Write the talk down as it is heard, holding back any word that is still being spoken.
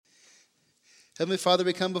Heavenly Father,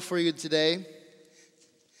 we come before you today,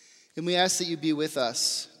 and we ask that you be with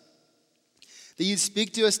us. That you'd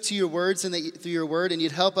speak to us to your words and through your word, and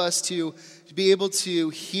you'd help us to be able to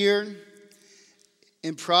hear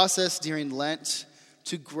and process during Lent,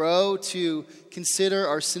 to grow, to consider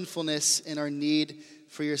our sinfulness and our need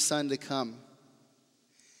for your Son to come.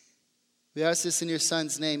 We ask this in your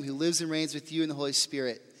Son's name, who lives and reigns with you in the Holy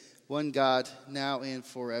Spirit, one God, now and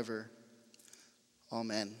forever.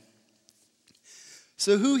 Amen.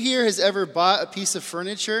 So who here has ever bought a piece of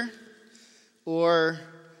furniture or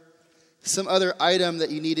some other item that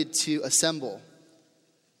you needed to assemble?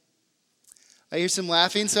 I hear some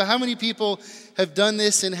laughing. So how many people have done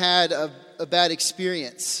this and had a bad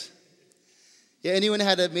experience? Yeah, anyone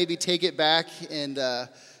had to maybe take it back and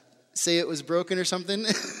say it was broken or something?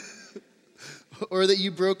 Or that you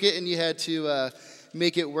broke it and you had to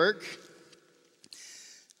make it work?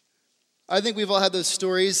 I think we've all had those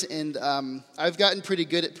stories, and I've gotten pretty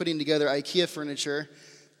good at putting together IKEA furniture.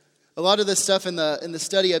 A lot of the stuff in the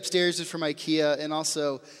study upstairs is from IKEA, and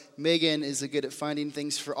also Megan is good at finding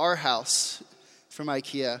things for our house from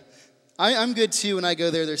IKEA. I'm good too. When I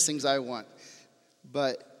go there, there's things I want,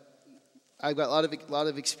 but I've got a lot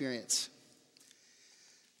of experience.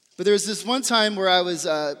 But there was this one time where I was.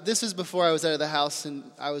 This was before I was out of the house, and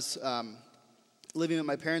I was living at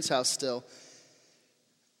my parents' house still.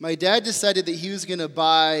 My dad decided that he was going to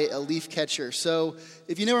buy a leaf catcher. So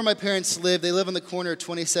if you know where my parents live, they live on the corner of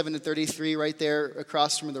 27 and 33, right there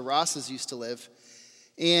across from where the Rosses used to live.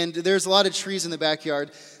 And there's a lot of trees in the backyard.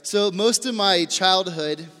 So most of my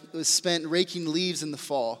childhood was spent raking leaves in the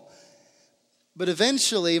fall. But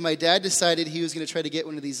eventually, my dad decided he was going to try to get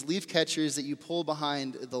one of these leaf catchers that you pull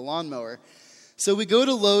behind the lawnmower. So we go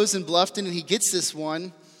to Lowe's in Bluffton, and he gets this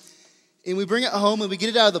one. And we bring it home, and we get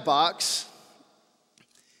it out of the box.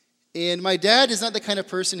 And my dad is not the kind of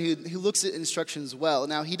person who looks at instructions well.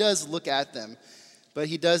 Now, he does look at them, but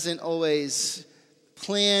he doesn't always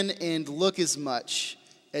plan and look as much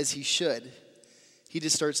as he should. He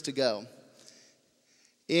just starts to go.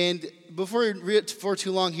 And before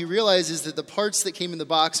too long, he realizes that the parts that came in the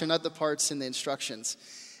box are not the parts in the instructions.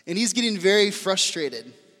 And he's getting very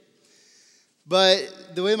frustrated.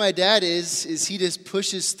 But the way my dad is he just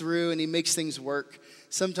pushes through and he makes things work.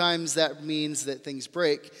 Sometimes that means that things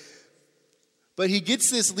break. But he gets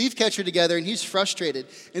this leaf catcher together, and he's frustrated.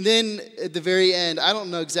 And then at the very end, I don't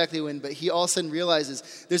know exactly when, but he all of a sudden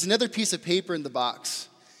realizes there's another piece of paper in the box.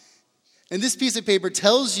 And this piece of paper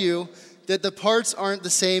tells you that the parts aren't the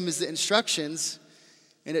same as the instructions,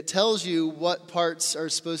 and it tells you what parts are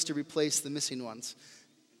supposed to replace the missing ones.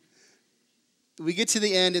 We get to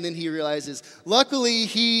the end, and then he realizes, luckily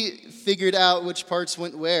he figured out which parts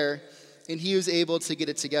went where, and he was able to get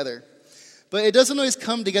it together. But it doesn't always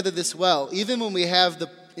come together this well, even when we have the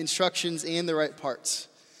instructions and the right parts.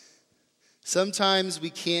 Sometimes we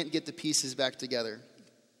can't get the pieces back together.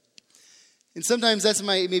 And sometimes that's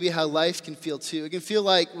maybe how life can feel too. It can feel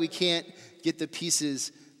like we can't get the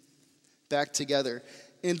pieces back together.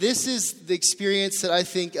 And this is the experience that I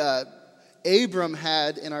think Abram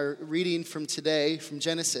had in our reading from today, from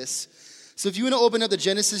Genesis. So if you want to open up to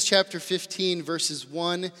Genesis chapter 15, verses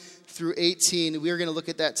 1 through 18, we are going to look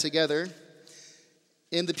at that together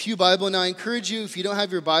in the Pew Bible. Now, I encourage you, if you don't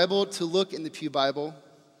have your Bible, to look in the Pew Bible,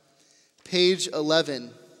 page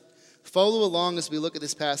 11. Follow along as we look at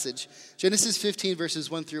this passage. Genesis 15,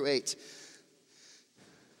 verses 1 through 8.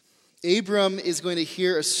 Abram is going to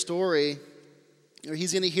hear a story, or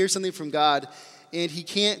he's going to hear something from God, and he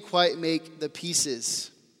can't quite make the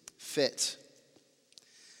pieces fit.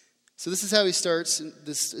 So this is how he starts.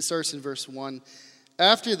 This starts in verse 1.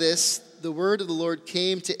 After this, the word of the Lord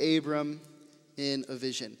came to Abram in a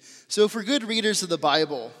vision. So if we're good readers of the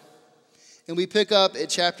Bible, and we pick up at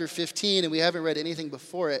chapter 15, and we haven't read anything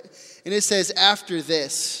before it, and it says, after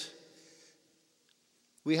this,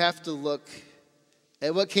 we have to look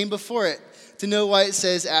at what came before it to know why it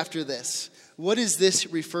says after this. What does this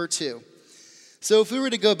refer to? So if we were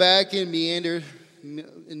to go back and meander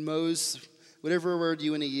and mose, whatever word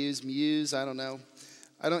you want to use, muse, I don't know.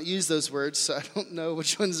 I don't use those words, so I don't know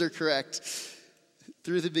which ones are correct.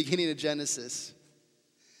 Through the beginning of Genesis,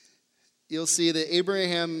 you'll see that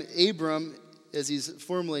Abram, as he's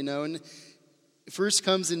formally known, first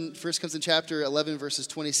comes in chapter 11, verses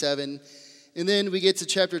 27, and then we get to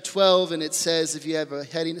chapter 12, and it says, if you have a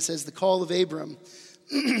heading, it says the call of Abram.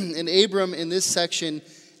 And Abram in this section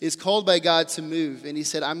is called by God to move, and he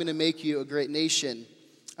said, I'm going to make you a great nation.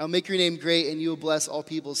 I'll make your name great, and you will bless all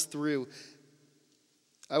peoples through.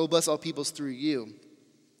 I will bless all peoples through you.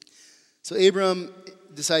 So Abram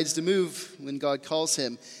decides to move when God calls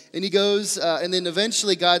him. And he goes, and then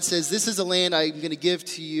eventually God says, this is a land I'm going to give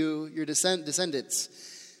to you, your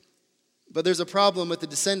descendants. But there's a problem with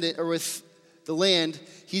with the land.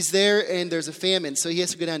 He's there and there's a famine, so he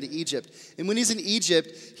has to go down to Egypt. And when he's in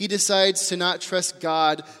Egypt, he decides to not trust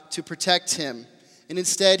God to protect him. And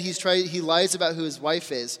instead, he lies about who his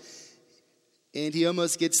wife is. And he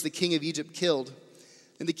almost gets the king of Egypt killed.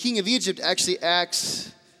 And the king of Egypt actually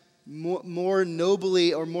acts more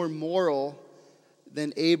nobly or more moral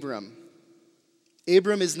than Abram.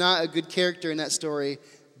 Abram is not a good character in that story,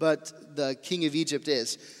 but the king of Egypt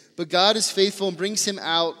is. But God is faithful and brings him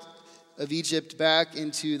out of Egypt back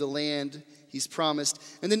into the land he's promised.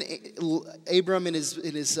 And then Abram and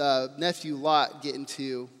his nephew Lot get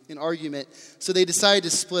into an argument. So they decide to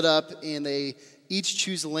split up and they each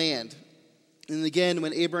choose land. And again,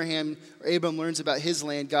 when Abram learns about his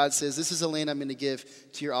land, God says, this is a land I'm going to give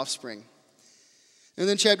to your offspring. And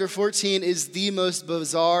then chapter 14 is the most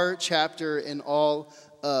bizarre chapter in all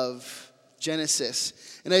of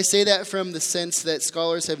Genesis. And I say that from the sense that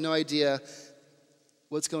scholars have no idea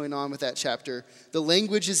what's going on with that chapter. The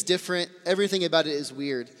language is different. Everything about it is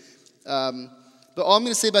weird. But all I'm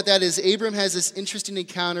going to say about that is Abram has this interesting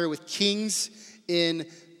encounter with kings in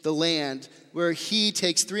the land where he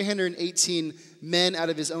takes 318 men out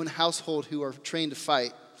of his own household who are trained to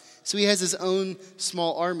fight. So he has his own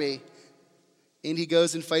small army, and he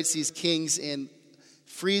goes and fights these kings and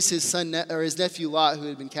frees his nephew Lot, who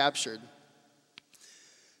had been captured.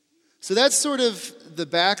 So that's sort of the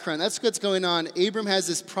background. That's what's going on. Abram has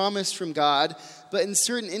this promise from God, but in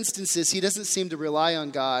certain instances, he doesn't seem to rely on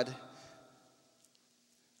God.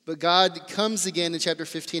 But God comes again in chapter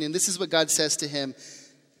 15, and this is what God says to him.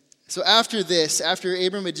 So after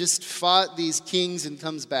Abram had just fought these kings and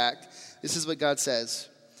comes back, this is what God says.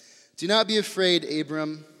 Do not be afraid,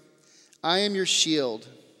 Abram. I am your shield,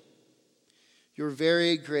 your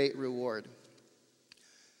very great reward.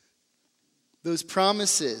 Those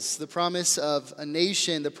promises, the promise of a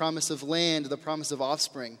nation, the promise of land, the promise of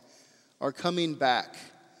offspring, are coming back.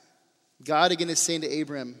 God again is saying to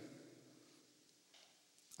Abram,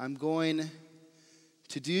 I'm going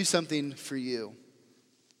to do something for you.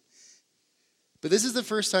 But this is the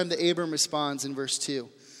first time that Abram responds in verse 2.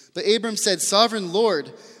 But Abram said, Sovereign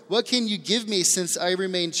Lord, what can you give me since I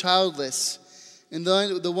remain childless? And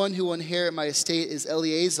the one who will inherit my estate is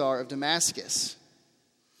Eleazar of Damascus.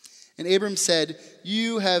 And Abram said,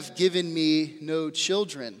 You have given me no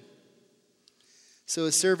children, so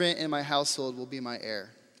a servant in my household will be my heir.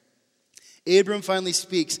 Abram finally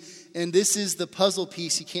speaks, and this is the puzzle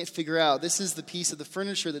piece you can't figure out. This is the piece of the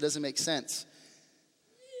furniture that doesn't make sense.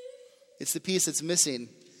 It's the piece that's missing.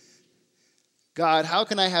 God, how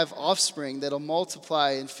can I have offspring that'll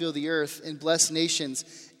multiply and fill the earth and bless nations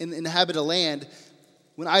and inhabit a land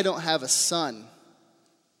when I don't have a son?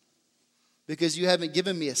 Because you haven't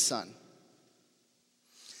given me a son.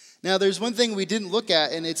 Now, there's one thing we didn't look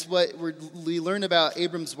at, and it's what we learn about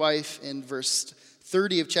Abram's wife in verse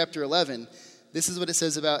 30 of chapter 11. This is what it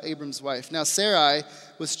says about Abram's wife. Now, Sarai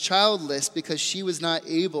was childless because she was not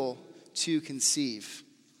able to conceive.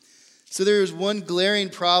 So there is one glaring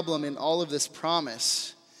problem in all of this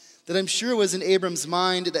promise that I'm sure was in Abram's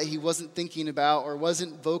mind that he wasn't thinking about or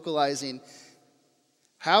wasn't vocalizing.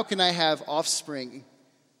 How can I have offspring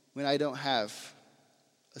when I don't have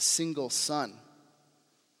a single son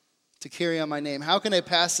to carry on my name? How can I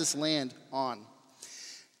pass this land on?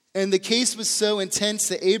 And the case was so intense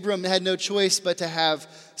that Abram had no choice but to have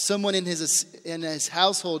someone in his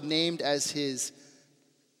household named as his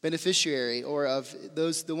beneficiary, or of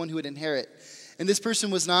the one who would inherit. And this person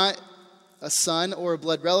was not a son or a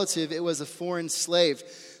blood relative, it was a foreign slave.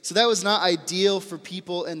 So that was not ideal for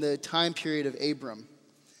people in the time period of Abram.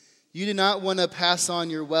 You did not want to pass on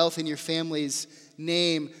your wealth and your family's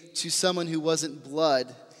name to someone who wasn't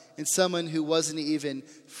blood and someone who wasn't even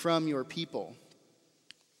from your people.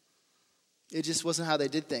 It just wasn't how they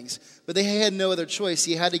did things. But they had no other choice.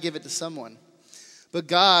 He had to give it to someone. But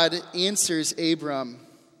God answers Abram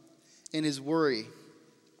in his worry.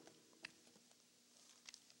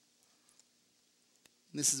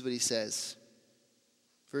 And this is what he says.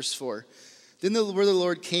 Verse 4. Then the word of the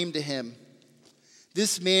Lord came to him.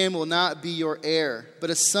 This man will not be your heir, but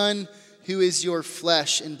a son who is your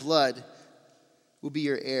flesh and blood will be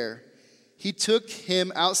your heir. He took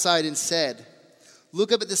him outside and said,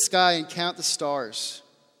 Look up at the sky and count the stars,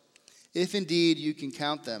 if indeed you can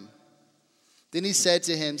count them. Then he said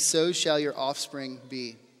to him, So shall your offspring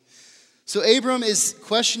be. So Abram is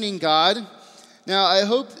questioning God. Now, I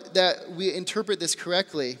hope that we interpret this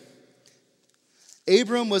correctly.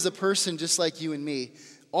 Abram was a person just like you and me.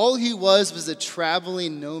 All he was a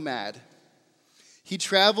traveling nomad. He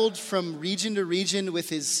traveled from region to region with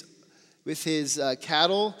his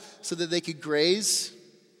cattle so that they could graze.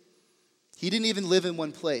 He didn't even live in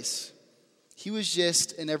one place. He was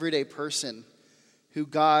just an everyday person who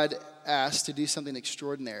God asked to do something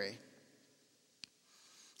extraordinary.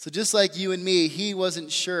 So just like you and me, he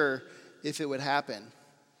wasn't sure if it would happen.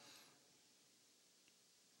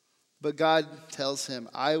 But God tells him,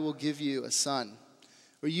 I will give you a son,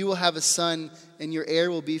 or you will have a son, and your heir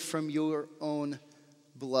will be from your own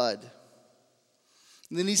blood.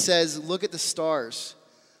 And then he says, look at the stars.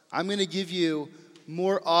 I'm going to give you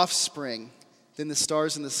more offspring than the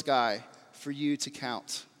stars in the sky for you to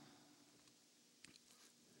count.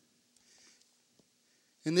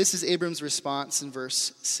 And this is Abram's response in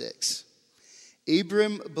verse 6.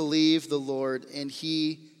 Abram believed the Lord, and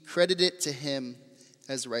he credited it to him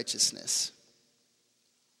as righteousness.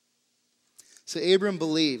 So Abram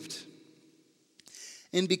believed.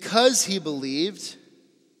 And because he believed,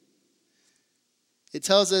 it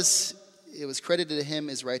tells us it was credited to him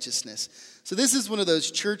as righteousness. So this is one of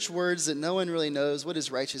those church words that no one really knows. What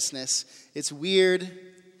is righteousness? It's weird.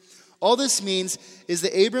 All this means is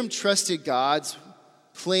that Abram trusted God's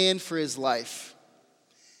plan for his life.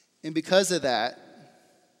 And because of that,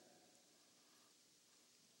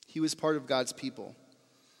 he was part of God's people.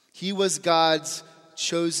 He was God's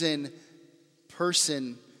chosen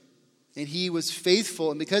person, and he was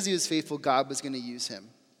faithful. And because he was faithful, God was going to use him.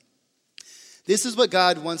 This is what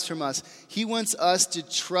God wants from us. He wants us to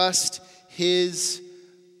trust his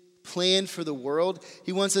plan for the world.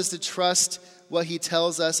 He wants us to trust what he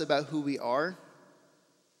tells us about who we are.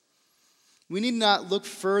 We need not look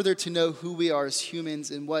further to know who we are as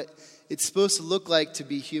humans and what it's supposed to look like to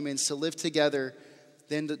be humans, to live together,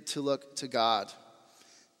 than to look to God.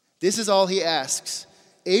 This is all he asks.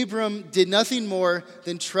 Abram did nothing more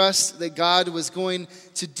than trust that God was going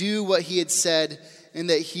to do what he had said and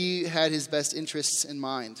that he had his best interests in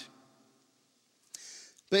mind.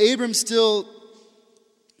 But Abram still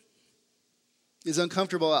is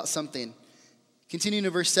uncomfortable about something. Continuing to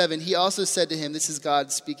verse 7, he also said to him, this is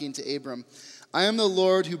God speaking to Abram, I am the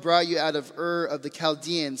Lord who brought you out of Ur of the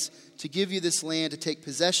Chaldeans to give you this land to take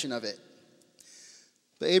possession of it.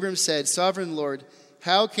 But Abram said, Sovereign Lord,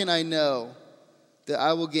 how can I know that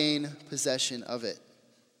I will gain possession of it?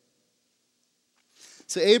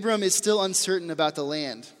 So Abram is still uncertain about the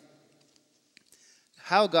land.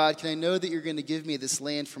 How, God, can I know that you're going to give me this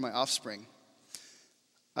land for my offspring?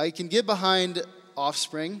 I can get behind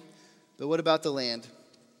offspring, but what about the land?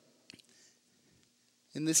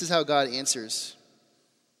 And this is how God answers.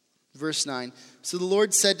 Verse 9. So the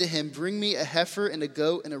Lord said to him, bring me a heifer and a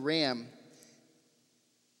goat and a ram,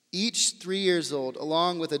 each 3 years old,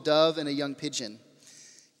 along with a dove and a young pigeon.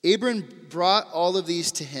 Abram brought all of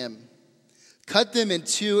these to him, cut them in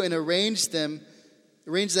two, and arranged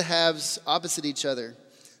the halves opposite each other.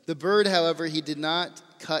 The bird, however, he did not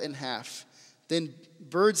cut in half. The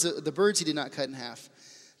birds he did not cut in half.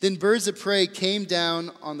 Then birds of prey came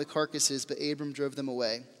down on the carcasses, but Abram drove them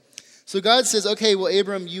away. So God says, okay, well,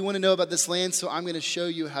 Abram, you want to know about this land, so I'm going to show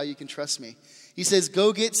you how you can trust me. He says,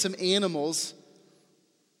 go get some animals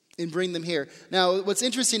and bring them here. Now, what's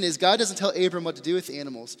interesting is God doesn't tell Abram what to do with the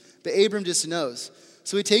animals, but Abram just knows.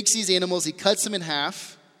 So he takes these animals, he cuts them in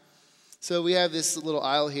half. So we have this little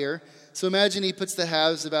aisle here. So imagine he puts the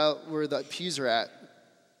halves about where the pews are at.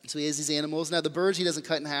 So he has these animals. Now, the birds he doesn't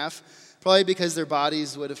cut in half, probably because their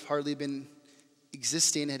bodies would have hardly been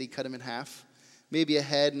existing had he cut them in half. Maybe a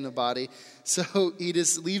head and a body. So he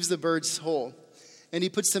just leaves the birds whole, and he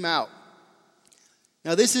puts them out.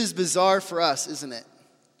 Now, this is bizarre for us, isn't it?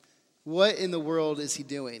 What in the world is he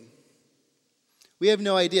doing? We have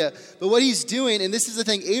no idea. But what he's doing, and this is the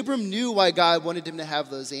thing, Abram knew why God wanted him to have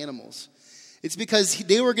those animals. It's because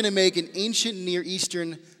they were going to make an ancient Near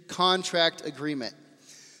Eastern contract agreement.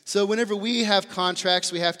 So whenever we have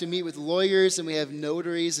contracts, we have to meet with lawyers and we have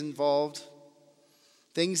notaries involved.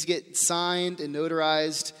 Things get signed and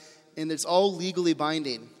notarized, and it's all legally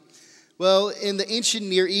binding. Well, in the ancient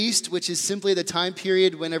Near East, which is simply the time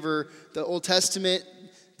period whenever the Old Testament,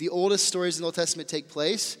 the oldest stories in the Old Testament take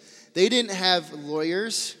place, they didn't have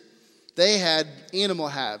lawyers. They had animal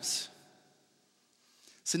halves.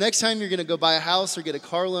 So next time you're going to go buy a house or get a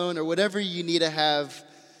car loan or whatever you need to have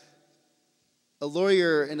a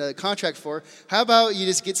lawyer and a contract for, how about you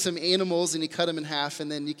just get some animals and you cut them in half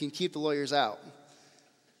and then you can keep the lawyers out?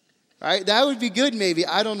 All right, that would be good maybe.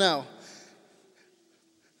 I don't know.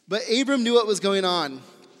 But Abram knew what was going on.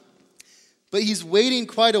 But he's waiting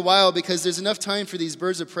quite a while because there's enough time for these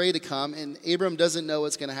birds of prey to come, and Abram doesn't know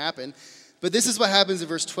what's going to happen. But this is what happens in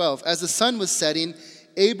verse 12. As the sun was setting,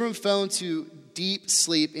 Abram fell into deep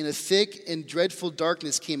sleep, and a thick and dreadful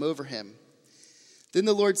darkness came over him. Then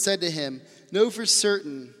the Lord said to him, "Know for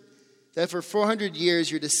certain that for 400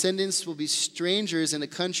 years your descendants will be strangers in a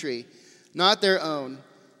country not their own,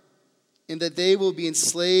 and that they will be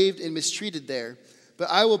enslaved and mistreated there. But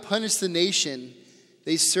I will punish the nation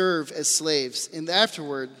they serve as slaves, and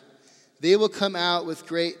afterward they will come out with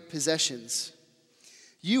great possessions.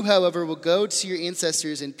 You, however, will go to your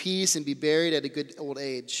ancestors in peace and be buried at a good old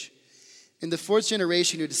age. In the fourth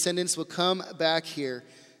generation your descendants will come back here,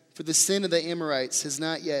 for the sin of the Amorites has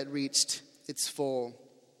not yet reached its full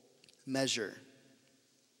measure."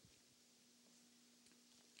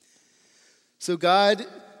 So God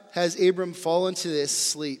has Abram fall into this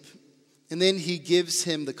sleep, and then he gives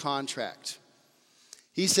him the contract.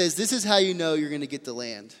 He says, this is how you know you're going to get the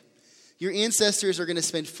land. Your ancestors are going to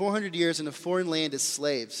spend 400 years in a foreign land as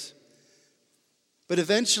slaves. But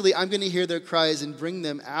eventually I'm going to hear their cries and bring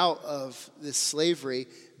them out of this slavery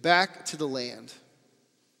back to the land,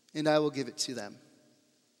 and I will give it to them.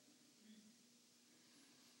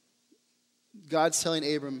 God's telling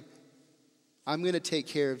Abram, I'm going to take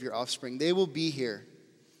care of your offspring. They will be here.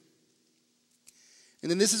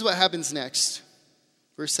 And then this is what happens next.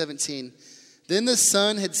 Verse 17. When the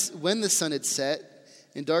sun had set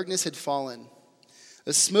and darkness had fallen,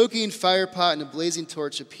 a smoking fire pot and a blazing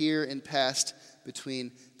torch appear and passed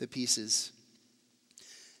between the pieces.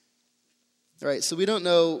 All right, so we don't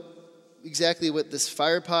know exactly what this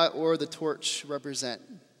fire pot or the torch represent.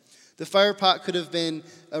 The fire pot could have been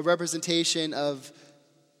a representation of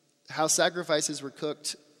how sacrifices were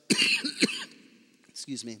cooked.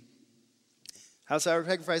 Excuse me. How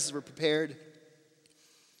sacrifices were prepared.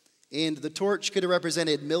 And the torch could have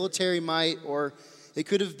represented military might, or it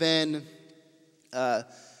could have been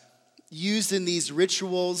used in these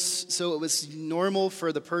rituals, so it was normal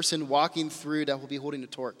for the person walking through to be holding a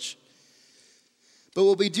torch. But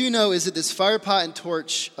what we do know is that this fire pot and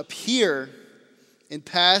torch appear and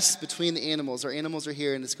pass between the animals. Our animals are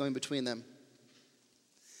here, and it's going between them.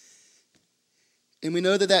 And we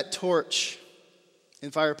know that that torch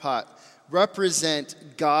and fire pot represent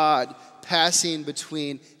God passing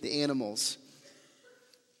between the animals.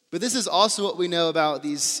 But this is also what we know about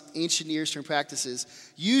these ancient Near Eastern practices.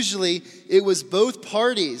 Usually, it was both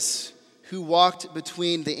parties who walked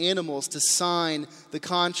between the animals to sign the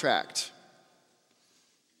contract.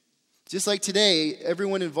 Just like today,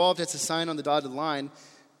 everyone involved has to sign on the dotted line.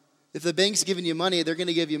 If the bank's giving you money, they're going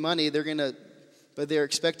to give you money, but they're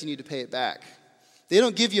expecting you to pay it back. They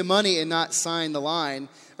don't give you money and not sign the line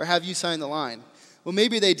or have you sign the line. Well,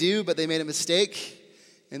 maybe they do, but they made a mistake,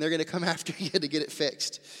 and they're going to come after you to get it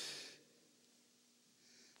fixed.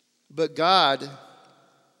 But God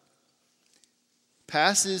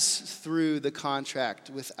passes through the contract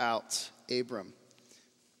without Abram.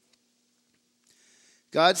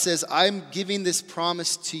 God says, I'm giving this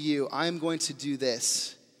promise to you. I'm going to do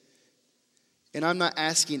this. And I'm not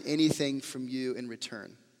asking anything from you in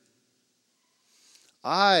return.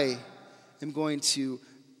 I am going to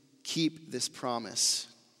keep this promise.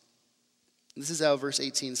 This is how verse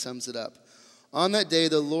 18 sums it up. On that day,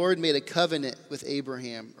 the Lord made a covenant with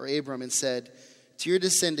Abram, and said, to your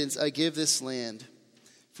descendants, I give this land,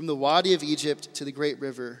 from the Wadi of Egypt to the great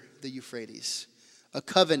river, the Euphrates. A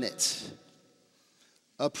covenant,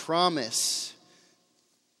 a promise,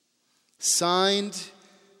 signed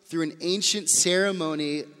through an ancient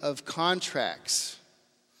ceremony of contracts,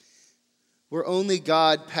 where only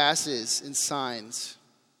God passes and signs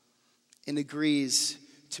and agrees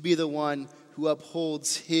to be the one who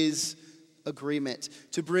upholds his agreement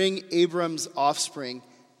to bring Abram's offspring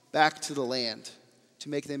back to the land, to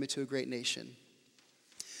make them into a great nation.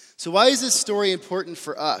 So why is this story important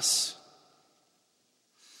for us?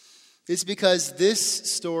 It's because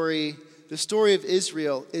this story, the story of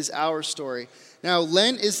Israel, is our story. Now,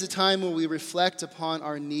 Lent is the time where we reflect upon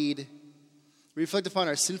our need. We reflect upon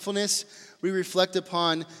our sinfulness. We reflect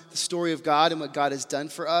upon the story of God and what God has done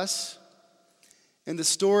for us. And the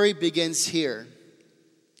story begins here.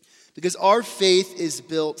 Because our faith is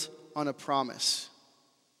built on a promise.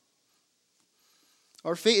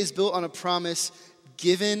 Our faith is built on a promise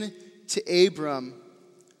given to Abram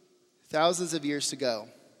thousands of years ago.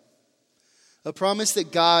 A promise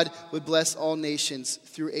that God would bless all nations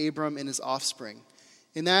through Abram and his offspring.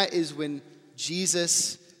 And that is when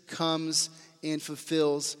Jesus comes and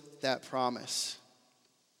fulfills that promise.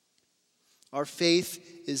 Our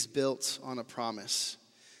faith is built on a promise.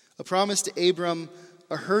 A promise to Abram,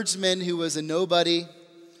 a herdsman who was a nobody,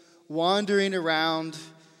 wandering around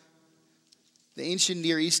the ancient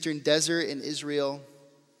Near Eastern desert in Israel,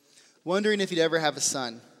 wondering if he'd ever have a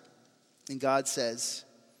son. And God says,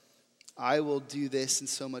 I will do this and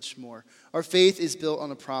so much more. Our faith is built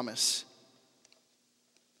on a promise.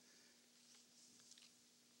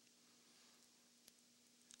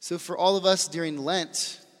 So for all of us during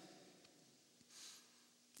Lent,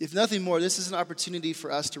 if nothing more, this is an opportunity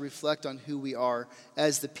for us to reflect on who we are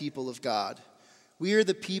as the people of God. We are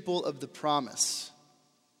the people of the promise.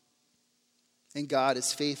 And God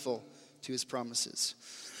is faithful to his promises.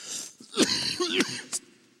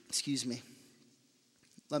 Excuse me.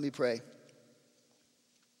 Let me pray.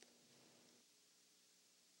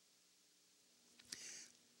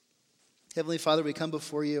 Heavenly Father, we come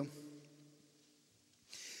before you.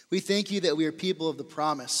 We thank you that we are people of the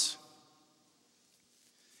promise.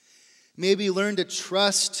 May we learn to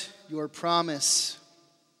trust your promise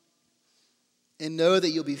and know that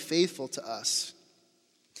you'll be faithful to us.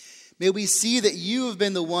 May we see that you have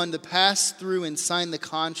been the one to pass through and sign the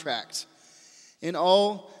contract. And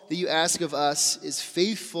all that you ask of us is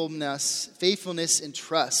faithfulness and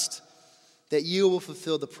trust that you will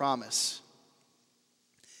fulfill the promise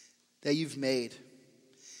that you've made.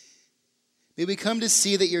 May we come to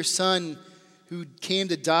see that your Son, who came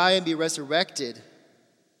to die and be resurrected,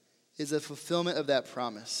 is a fulfillment of that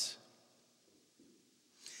promise.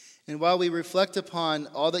 And while we reflect upon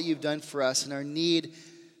all that you've done for us and our need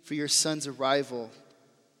for your Son's arrival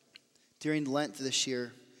during Lent this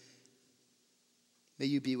year, may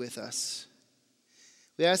you be with us.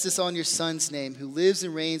 We ask this all in your Son's name, who lives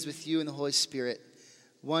and reigns with you in the Holy Spirit,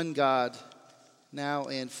 one God, now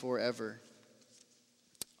and forever.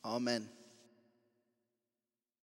 Amen.